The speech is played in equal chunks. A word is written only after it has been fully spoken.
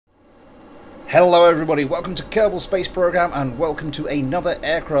Hello everybody, welcome to Kerbal Space Program and welcome to another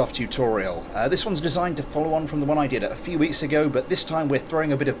aircraft tutorial. This one's designed to follow on from the one I did a few weeks ago, but this time we're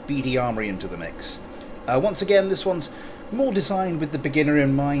throwing a bit of BD Armory into the mix. Once again, this one's more designed with the beginner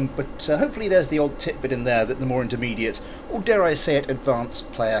in mind, but hopefully there's the odd tidbit in there that the more intermediate, or dare I say it, advanced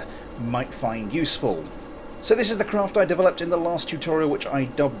player might find useful. So this is the craft I developed in the last tutorial, which I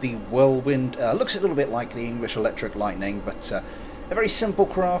dubbed the Whirlwind. Looks a little bit like the English Electric Lightning, but a very simple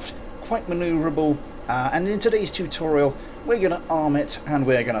craft, quite manoeuvrable, and in today's tutorial we're going to arm it and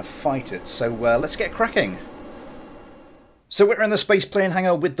we're going to fight it. So let's get cracking. So we're in the space plane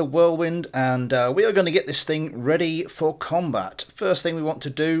hangar with the Whirlwind, and we are going to get this thing ready for combat. First thing we want to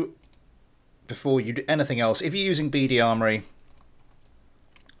do, before you do anything else, if you're using BD Armory,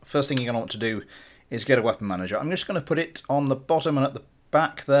 first thing you're going to want to do is get a weapon manager. I'm just going to put it on the bottom and at the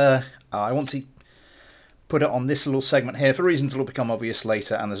back there. I want to put it on this little segment here for reasons that will become obvious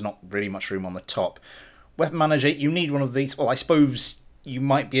later, and there's not really much room on the top. Weapon manager, you need one of these. Well, I suppose you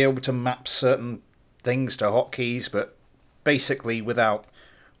might be able to map certain things to hotkeys, but basically without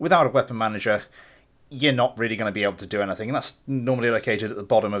a weapon manager you're not really going to be able to do anything, and that's normally located at the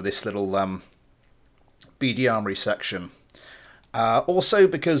bottom of this little BD Armory section. Also,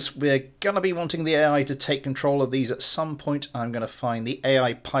 because we're going to be wanting the AI to take control of these at some point, I'm going to find the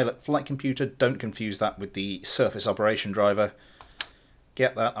AI pilot flight computer. Don't confuse that with the surface operation driver.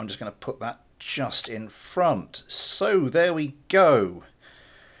 Get that? I'm just going to put that just in front. So there we go.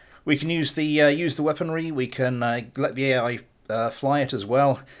 We can use the weaponry. We can let the AI fly it as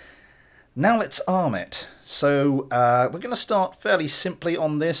well. Now let's arm it. So we're going to start fairly simply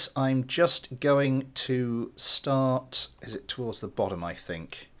on this. I'm just going to start, is it towards the bottom, I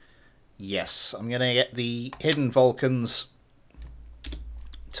think? Yes, I'm going to get the hidden Vulcans,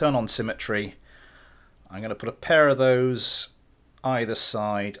 turn on symmetry. I'm going to put a pair of those either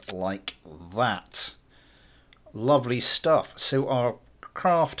side like that. Lovely stuff. So our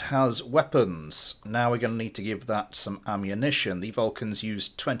craft has weapons. Now we're going to need to give that some ammunition. The Vulcans use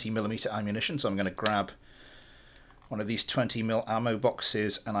 20mm ammunition, so I'm going to grab one of these 20mm ammo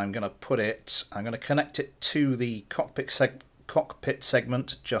boxes and I'm going to connect it to the cockpit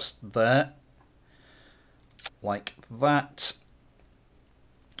segment just there, like that.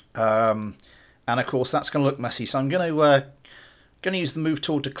 And of course that's going to look messy, so I'm going to use the move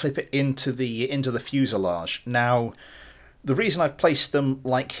tool to clip it into the fuselage. Now, the reason I've placed them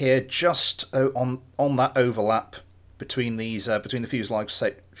like here, just on that overlap between these between the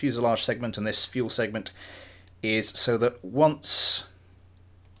fuselage segment and this fuel segment, is so that once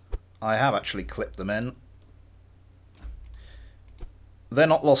I have actually clipped them in, they're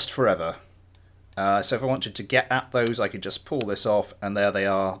not lost forever. So if I wanted to get at those, I could just pull this off, and there they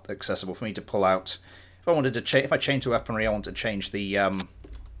are, accessible for me to pull out. If I wanted to if I change the weaponry, I want to change the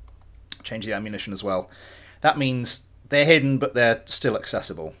ammunition as well. That means they're hidden, but they're still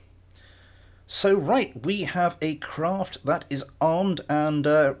accessible. So right, we have a craft that is armed and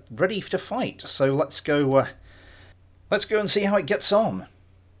ready to fight. So let's go and see how it gets on.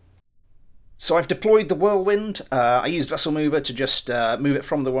 So I've deployed the Whirlwind. I used Vessel Mover to just move it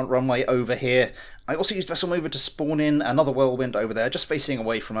from the runway over here. I also used Vessel Mover to spawn in another Whirlwind over there, just facing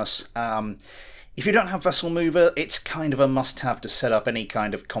away from us. If you don't have Vessel Mover, it's kind of a must-have to set up any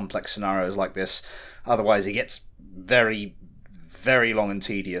kind of complex scenarios like this. Otherwise it gets very, very long and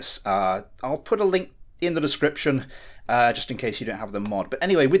tedious. I'll put a link in the description just in case you don't have the mod. But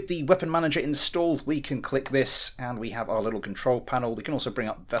anyway, with the weapon manager installed, we can click this and we have our little control panel. We can also bring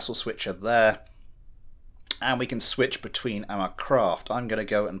up Vessel Switcher there, and we can switch between our craft. I'm going to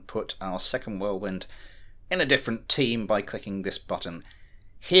go and put our second Whirlwind in a different team by clicking this button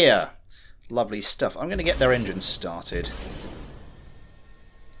here. Lovely stuff. I'm going to get their engines started.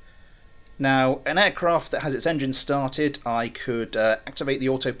 Now, an aircraft that has its engine started, I could activate the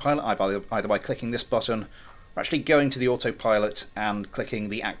autopilot either by clicking this button, or actually going to the autopilot and clicking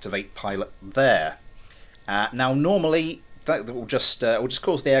the activate pilot there. Now, normally that will just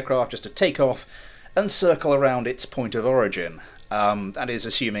cause the aircraft just to take off and circle around its point of origin. That is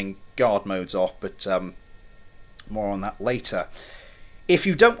assuming guard mode's off, but more on that later. If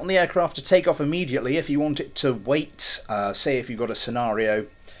you don't want the aircraft to take off immediately, if you want it to wait, say if you've got a scenario,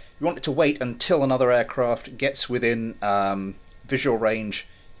 you want it to wait until another aircraft gets within visual range,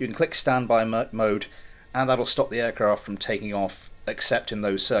 you can click standby mode, and that'll stop the aircraft from taking off except in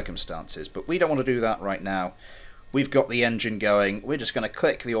those circumstances. But we don't want to do that right now. We've got the engine going. We're just going to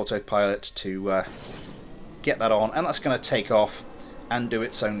click the autopilot to get that on, and that's going to take off and do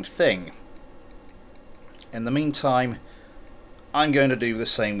its own thing. In the meantime, I'm going to do the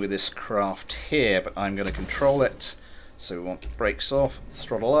same with this craft here, but I'm going to control it. So we want brakes off,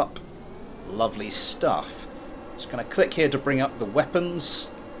 throttle up, Lovely stuff. Just going to click here to bring up the weapons.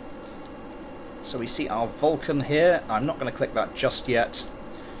 So we see our Vulcan here. I'm not going to click that just yet.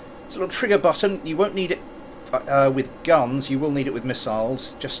 It's a little trigger button. You won't need it with guns. You will need it with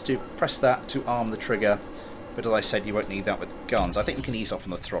missiles. Just to press that to arm the trigger. But as I said, you won't need that with guns. I think we can ease off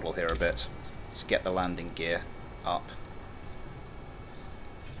on the throttle here a bit. Let's get the landing gear up.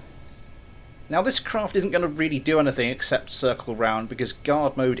 Now this craft isn't going to really do anything except circle around because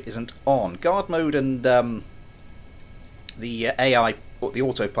guard mode isn't on. Guard mode and the AI, or the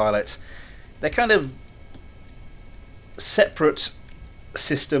autopilot, they're kind of separate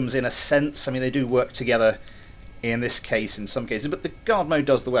systems in a sense. I mean, they do work together in this case in some cases, but the guard mode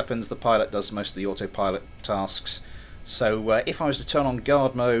does the weapons, the pilot does most of the autopilot tasks. So if I was to turn on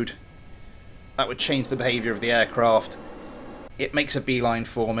guard mode, that would change the behaviour of the aircraft. It makes a beeline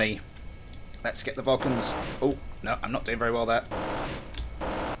for me. Let's get the Vulcans. Oh, no, I'm not doing very well there.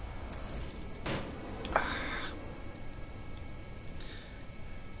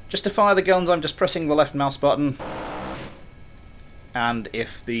 Just to fire the guns, I'm just pressing the left mouse button. And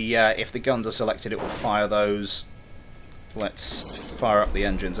if the guns are selected, it will fire those. Let's fire up the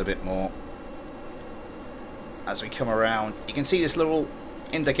engines a bit more. As we come around, you can see this little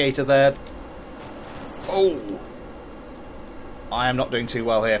indicator there. Oh! I am not doing too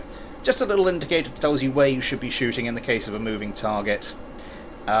well here. Just a little indicator that tells you where you should be shooting in the case of a moving target.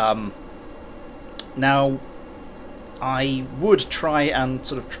 Now, I would try and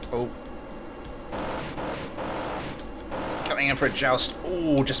sort of... Oh. Coming in for a joust.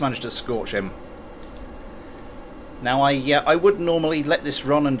 Oh, just managed to scorch him. Now, I would normally let this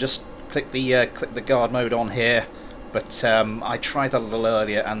run and just click the guard mode on here, but I tried that a little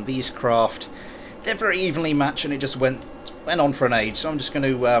earlier, and these craft, they're very evenly matched, and it just went on for an age. So I'm just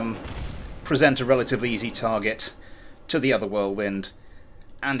going to present a relatively easy target to the other Whirlwind,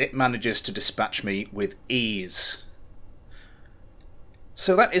 and it manages to dispatch me with ease.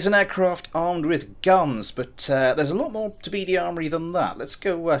 So that is an aircraft armed with guns, but there's a lot more to BD Armory than that. Let's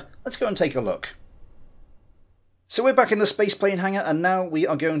go and take a look. So we're back in the spaceplane hangar, and now we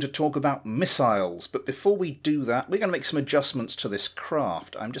are going to talk about missiles. But before we do that, we're going to make some adjustments to this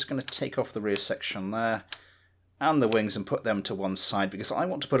craft. I'm just going to take off the rear section there and the wings and put them to one side because I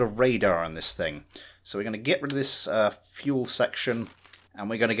want to put a radar on this thing. So we're going to get rid of this fuel section, and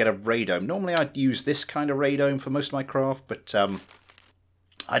we're going to get a radome. Normally I'd use this kind of radome for most of my craft, but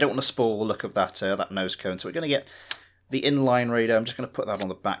I don't want to spoil the look of that nose cone. So we're going to get the inline radome. I'm just going to put that on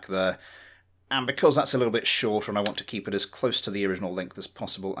the back there. And because that's a little bit shorter and I want to keep it as close to the original length as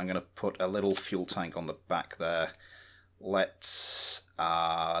possible, I'm going to put a little fuel tank on the back there. Let's...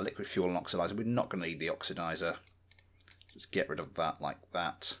 liquid fuel and oxidizer. We're not going to need the oxidizer. Just get rid of that like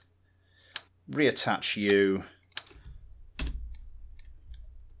that. Reattach you.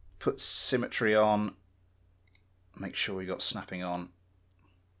 Put symmetry on. Make sure we got snapping on.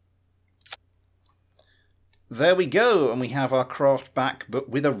 There we go, and we have our craft back, but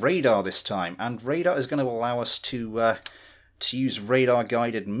with a radar this time. And radar is going to allow us to use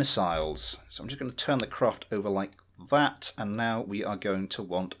radar-guided missiles. So I'm just going to turn the craft over like that, and now we are going to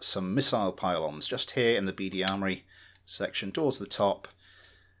want some missile pylons just here in the BD Armory section towards the top.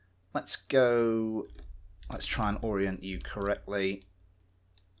 Let's go. Let's try and orient you correctly.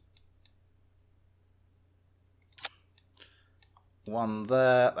 One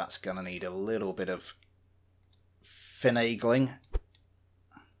there. That's going to need a little bit of finagling.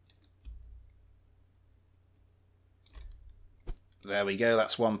 There we go,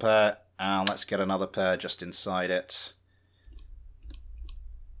 that's one pair, and let's get another pair just inside it.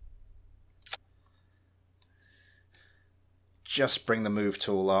 Just bring the move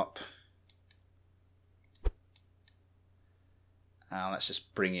tool up. And let's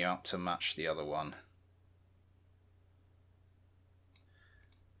just bring you up to match the other one.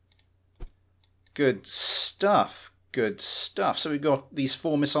 Good stuff. Good stuff. So we've got these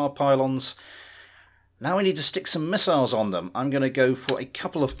 4 missile pylons. Now we need to stick some missiles on them. I'm going to go for a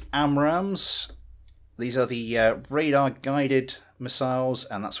couple of AMRAAMs. These are the radar-guided missiles,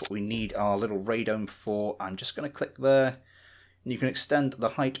 and that's what we need our little radome for. I'm just going to click there. And you can extend the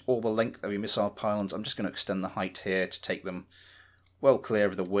height or the length of your missile pylons. I'm just going to extend the height here to take them well clear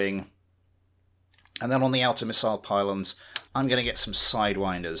of the wing. And then on the outer missile pylons, I'm going to get some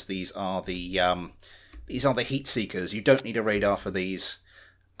sidewinders. These are the heat seekers. You don't need a radar for these,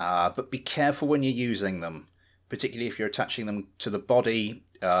 but be careful when you're using them, particularly if you're attaching them to the body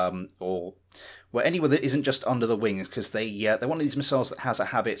or anywhere that isn't just under the wings, because they're one of these missiles that has a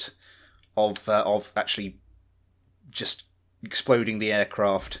habit of actually just exploding the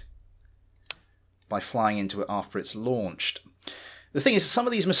aircraft by flying into it after it's launched. The thing is, some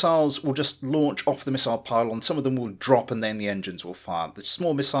of these missiles will just launch off the missile pylon, some of them will drop and then the engines will fire. The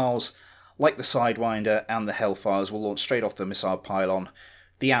small missiles, like the Sidewinder and the Hellfires, will launch straight off the missile pylon.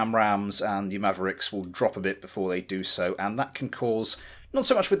 The AMRAAMs and the Mavericks will drop a bit before they do so, and that can cause, not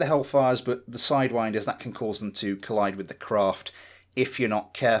so much with the Hellfires, but the Sidewinders, that can cause them to collide with the craft if you're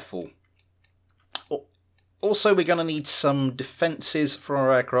not careful. Also, we're going to need some defences for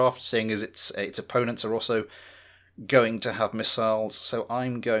our aircraft, seeing as its opponents are also going to have missiles. So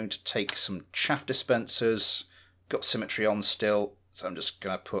I'm going to take some chaff dispensers. Got symmetry on still, so I'm just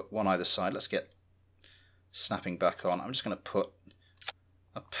going to put one either side. Let's get snapping back on. I'm just going to put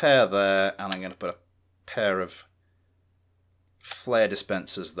a pair there, and I'm going to put a pair of flare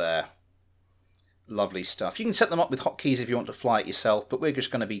dispensers there. Lovely stuff. You can set them up with hotkeys if you want to fly it yourself, but we're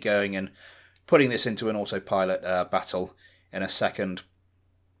just going to be going and putting this into an autopilot battle in a second.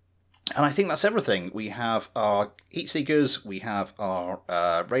 And I think that's everything. We have our heat seekers, we have our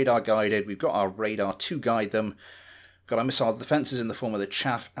radar guided, we've got our radar to guide them, got our missile defences in the form of the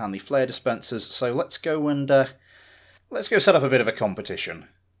chaff and the flare dispensers. So let's go and let's go set up a bit of a competition.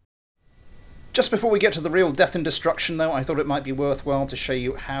 Just before we get to the real death and destruction though, I thought it might be worthwhile to show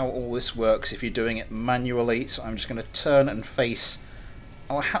you how all this works if you're doing it manually. So I'm just going to turn and face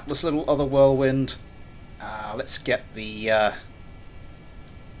our hapless little other whirlwind. Let's get the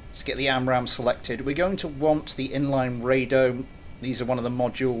AMRAAM selected. We're going to want the inline radome. These are one of the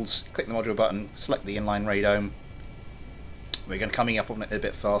modules. Click the module button, select the inline radome. We're going to coming up on it a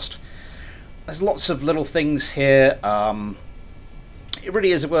bit fast. There's lots of little things here. It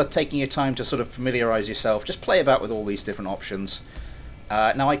really is worth taking your time to sort of familiarise yourself. Just play about with all these different options.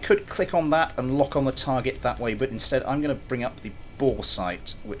 Now I could click on that and lock on the target that way, but instead I'm going to bring up the bore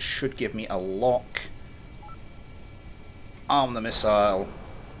sight, which should give me a lock. Arm the missile,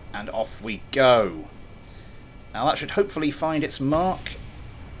 and off we go. Now that should hopefully find its mark.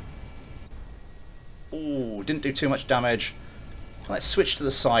 Ooh, didn't do too much damage. Let's switch to the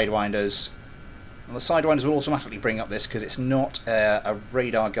Sidewinders. And the Sidewinders will automatically bring up this because it's not a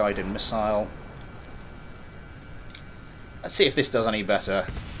radar-guided missile. Let's see if this does any better.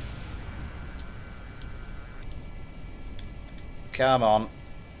 Come on.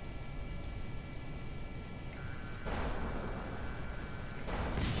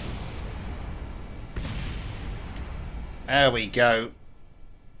 There we go.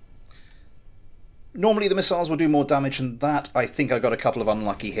 Normally the missiles will do more damage than that. I think I got a couple of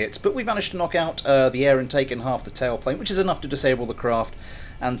unlucky hits, but we managed to knock out the air intake and half the tailplane, which is enough to disable the craft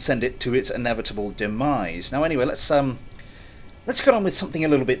and send it to its inevitable demise. Now anyway, let's get on with something a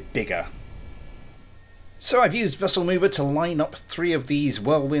little bit bigger. So I've used Vessel Mover to line up 3 of these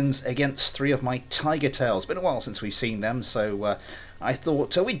whirlwinds against 3 of my Tiger Tails. Been a while since we've seen them, so I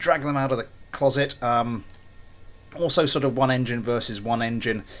thought we'd drag them out of the closet. Also sort of one engine versus one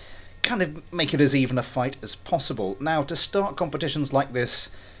engine. Kind of make it as even a fight as possible. Now, to start competitions like this,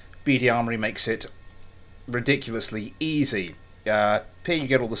 BD Armory makes it ridiculously easy. Here you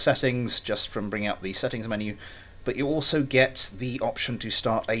get all the settings just from bringing up the settings menu, but you also get the option to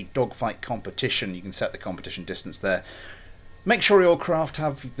start a dogfight competition. You can set the competition distance there. Make sure your craft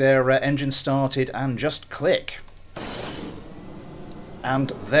have their engine started and just click.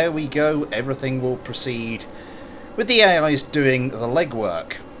 And there we go, everything will proceed with the AIs doing the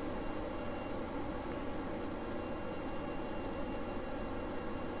legwork.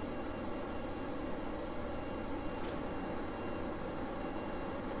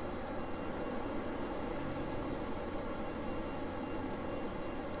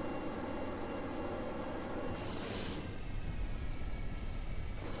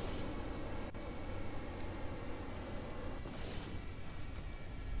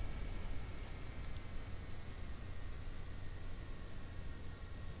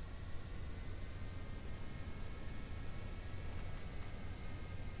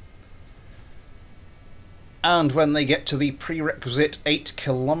 And when they get to the prerequisite 8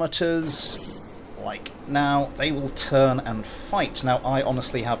 kilometers, like now, they will turn and fight. Now, I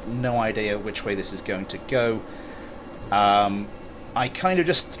honestly have no idea which way this is going to go. I kind of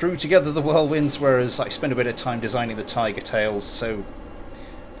just threw together the whirlwinds, whereas I spent a bit of time designing the Tiger Tails, so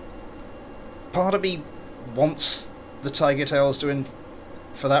part of me wants the Tiger Tails to win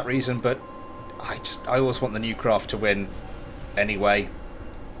for that reason, but I always want the new craft to win anyway.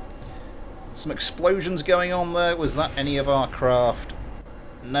 Some explosions going on there. Was that any of our craft?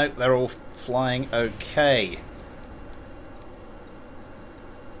 Nope, they're all flying okay.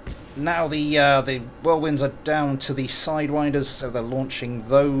 Now the whirlwinds are down to the Sidewinders, so they're launching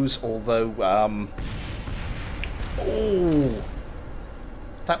those, although oh,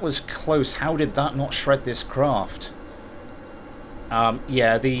 that was close. How did that not shred this craft?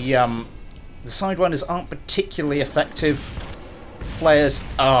 Yeah, the Sidewinders aren't particularly effective. Flares...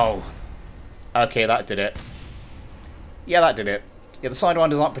 Oh. Okay, that did it. Yeah, that did it. Yeah, the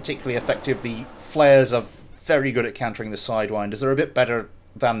Sidewinders aren't particularly effective. The flares are very good at countering the Sidewinders. They're a bit better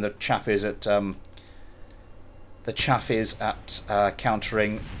than the chaff is at...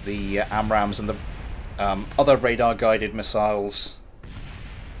 countering the AMRAAMs and the other radar-guided missiles.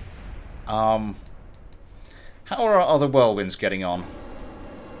 How are our other whirlwinds getting on?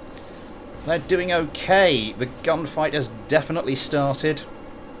 They're doing okay. The gunfight has definitely started.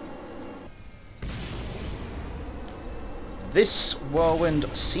 This whirlwind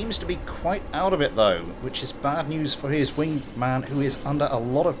seems to be quite out of it though, which is bad news for his wingman, who is under a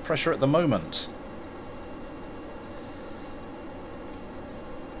lot of pressure at the moment.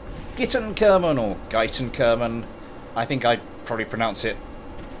 Gittenkerman, or Geitenkerman, I think I'd probably pronounce it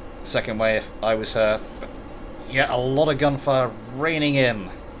the second way if I was her. But yeah, a lot of gunfire raining in.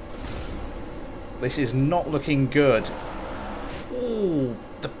 This is not looking good. Ooh,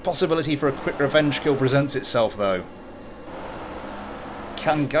 the possibility for a quick revenge kill presents itself though.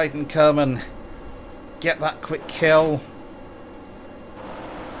 Can Geitenkerman get that quick kill?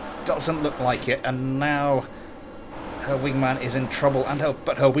 Doesn't look like it, and now her wingman is in trouble,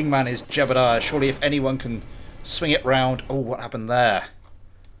 but her wingman is Jebediah. Surely if anyone can swing it round... Oh, what happened there?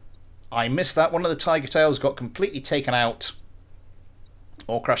 I missed that. One of the Tiger Tails got completely taken out,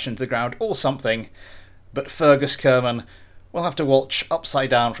 or crashed into the ground, or something. But Fergus Kerman will have to watch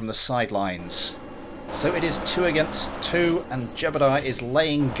upside down from the sidelines. So it is 2 against 2, and Jebediah is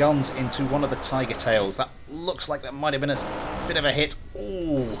laying guns into one of the Tiger Tails. That looks like that might have been a bit of a hit.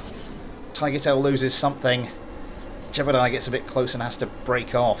 Ooh, Tiger Tail loses something. Jebediah gets a bit close and has to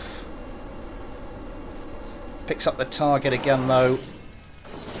break off. Picks up the target again though.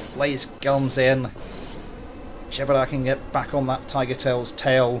 Lays guns in. Jebediah can get back on that Tiger Tail's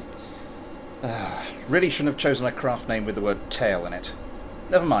tail. Really shouldn't have chosen a craft name with the word tail in it.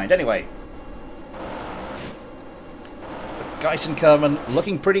 Never mind, anyway. But Geitenkerman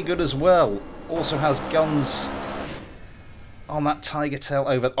looking pretty good as well. Also has guns on that Tiger Tail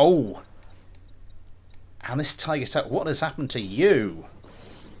over... Oh! And this Tiger Tail, what has happened to you?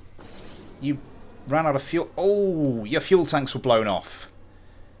 You ran out of fuel. Oh, your fuel tanks were blown off.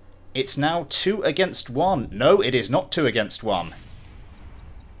 It's now 2 against 1. No, it is not 2 against 1.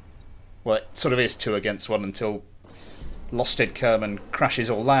 Well, it sort of is 2 against 1 until Losted Kerman crashes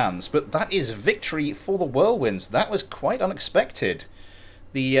or lands. But that is victory for the Whirlwinds. That was quite unexpected.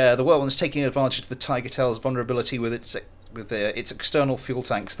 The Whirlwinds taking advantage of the Tiger Tail's vulnerability with its external fuel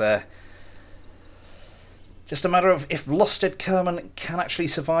tanks there. Just a matter of if Losted Kerman can actually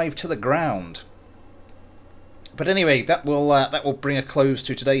survive to the ground. But anyway, that will bring a close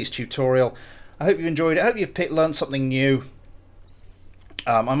to today's tutorial. I hope you enjoyed it. I hope you've learned something new.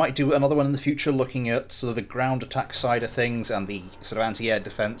 I might do another one in the future looking at sort of the ground attack side of things and the sort of anti-air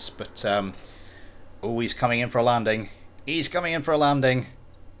defense. But oh, he's coming in for a landing. He's coming in for a landing.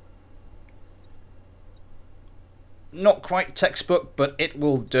 Not quite textbook, but it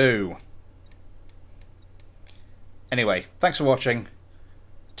will do. Anyway, thanks for watching,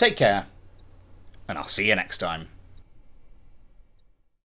 take care, and I'll see you next time.